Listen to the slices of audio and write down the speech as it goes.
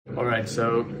Alright,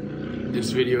 so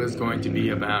this video is going to be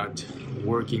about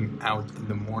working out in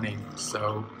the morning.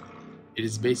 So it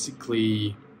is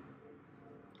basically,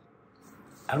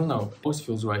 I don't know, it always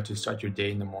feels right to start your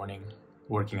day in the morning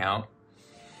working out,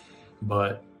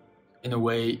 but in a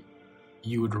way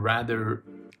you would rather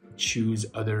choose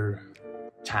other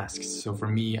tasks. So for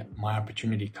me, my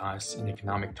opportunity cost in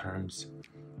economic terms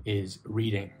is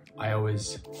reading. I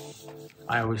always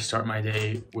start my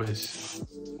day with,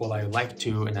 well, I like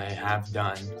to, and I have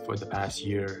done for the past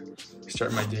year,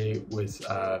 start my day with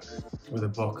a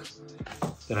book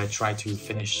that I try to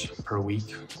finish per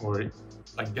week. Or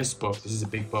like this book, this is a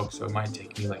big book, so it might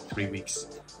take me like 3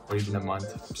 weeks or even a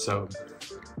month. So,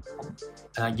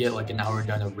 and I get like an hour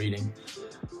done of reading.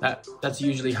 That's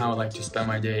usually how I like to spend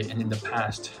my day. And in the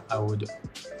past, I would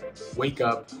wake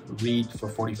up, read for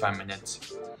 45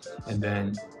 minutes, and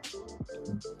then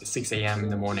 6 a.m. in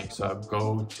the morning, so I'll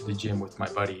go to the gym with my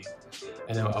buddy,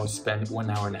 and then I'll spend 1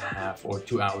 hour and a half or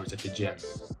 2 hours at the gym.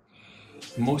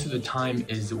 Most of the time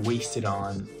is wasted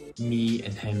on me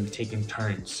and him taking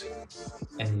turns,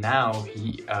 and now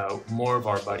more of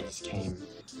our buddies came,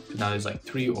 so now there's like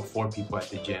 3 or 4 people at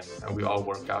the gym, and we all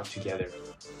work out together.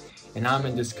 And now I'm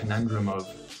in this conundrum of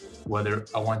whether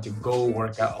I want to go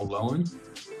work out alone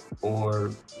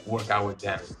or work out with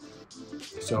them.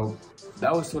 So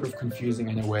that was sort of confusing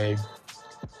in a way,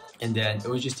 and then it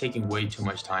was just taking way too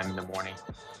much time in the morning.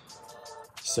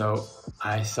 So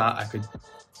I thought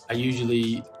I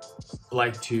usually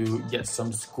like to get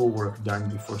some schoolwork done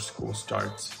before school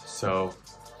starts. So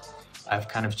I've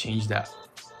kind of changed that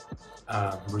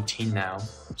routine now.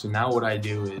 So now what I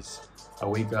do is I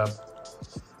wake up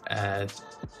at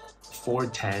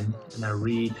 4:10 and I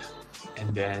read,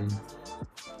 and then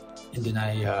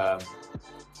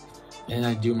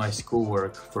I do my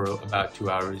schoolwork for about 2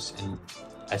 hours, and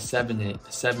at 7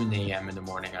 a.m. in the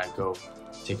morning I go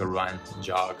take a run,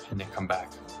 jog, and then come back.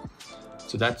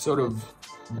 So that's sort of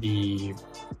the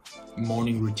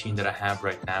morning routine that I have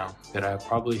right now that I'll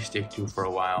probably stick to for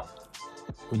a while.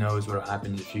 Who knows what will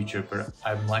happen in the future, but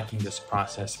I'm liking this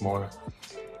process more.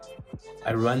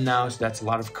 I run now, so that's a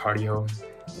lot of cardio,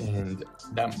 and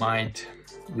that might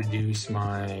reduce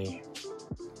my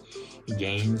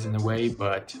gains in a way,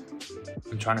 but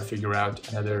I'm trying to figure out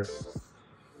another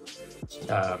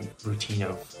routine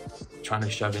of trying to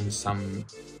shove in some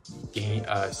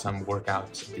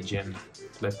workouts at the gym,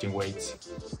 lifting weights.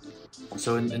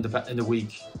 So in the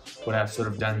week, what I've sort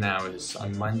of done now is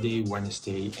on Monday,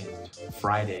 Wednesday, and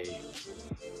Friday,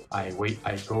 I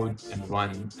go and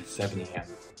run at 7 a.m.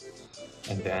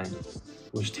 and then,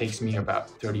 which takes me about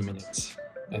 30 minutes.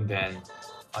 And then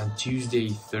on Tuesday,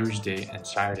 Thursday, and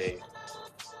Saturday,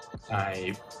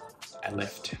 I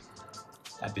lift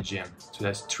at the gym. So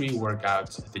that's 3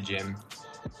 workouts at the gym,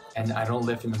 and I don't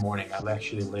lift in the morning. I'll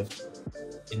actually lift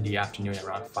in the afternoon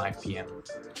around 5 p.m.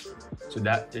 So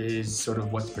that is sort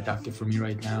of what's productive for me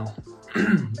right now.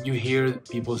 You hear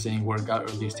people saying workout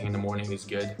earliest thing in the morning is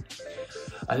good.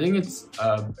 I think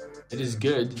it is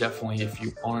good, definitely, if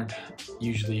you aren't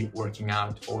usually working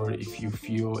out or if you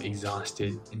feel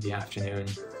exhausted in the afternoon.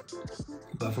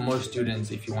 But for most students,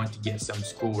 if you want to get some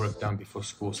schoolwork done before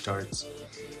school starts,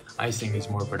 I think it's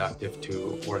more productive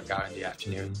to work out in the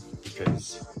afternoon,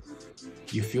 because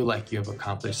you feel like you have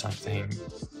accomplished something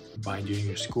by doing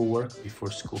your schoolwork before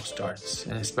school starts.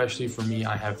 And especially for me,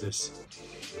 I have this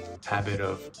habit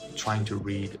of trying to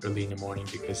read early in the morning,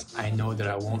 because I know that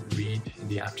I won't read in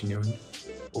the afternoon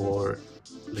or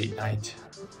late night,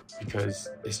 because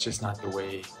it's just not the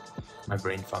way my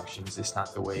brain functions. It's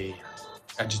not the way,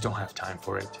 I just don't have time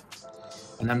for it.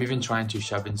 And I'm even trying to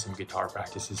shove in some guitar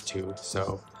practices too.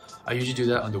 So I usually do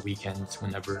that on the weekends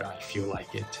whenever I feel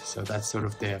like it. So that's sort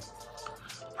of the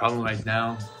problem right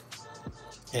now.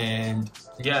 And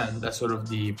yeah, that's sort of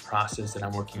the process that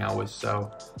I'm working out with.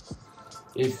 So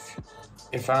yes,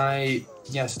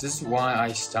 this is why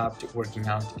I stopped working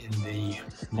out in the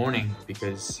morning,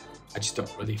 because I just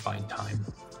don't really find time.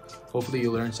 Hopefully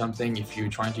you learned something. If you're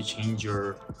trying to change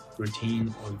your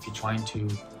routine, or if you're trying to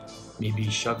maybe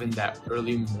shove in that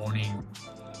early morning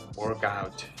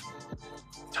workout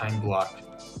time block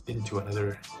into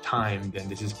another time, then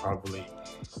this is probably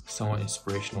somewhat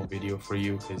inspirational video for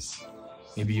you, because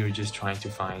maybe you're just trying to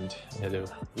find another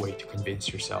way to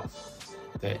convince yourself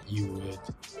that you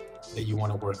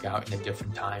want to work out in a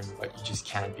different time, but you just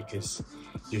can't because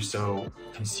you're so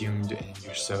consumed and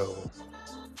you're so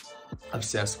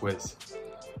obsessed with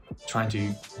trying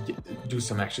to do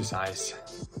some exercise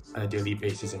on a daily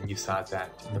basis, and you thought that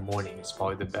in the morning is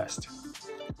probably the best,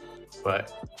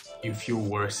 but you feel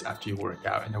worse after you work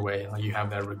out in a way. Like you have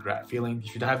that regret feeling.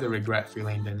 If you don't have the regret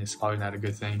feeling, then it's probably not a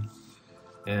good thing.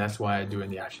 and that's why I do it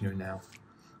in the afternoon now.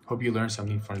 Hope you learned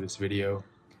something from this video.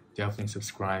 Definitely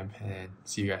subscribe, and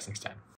see you guys next time.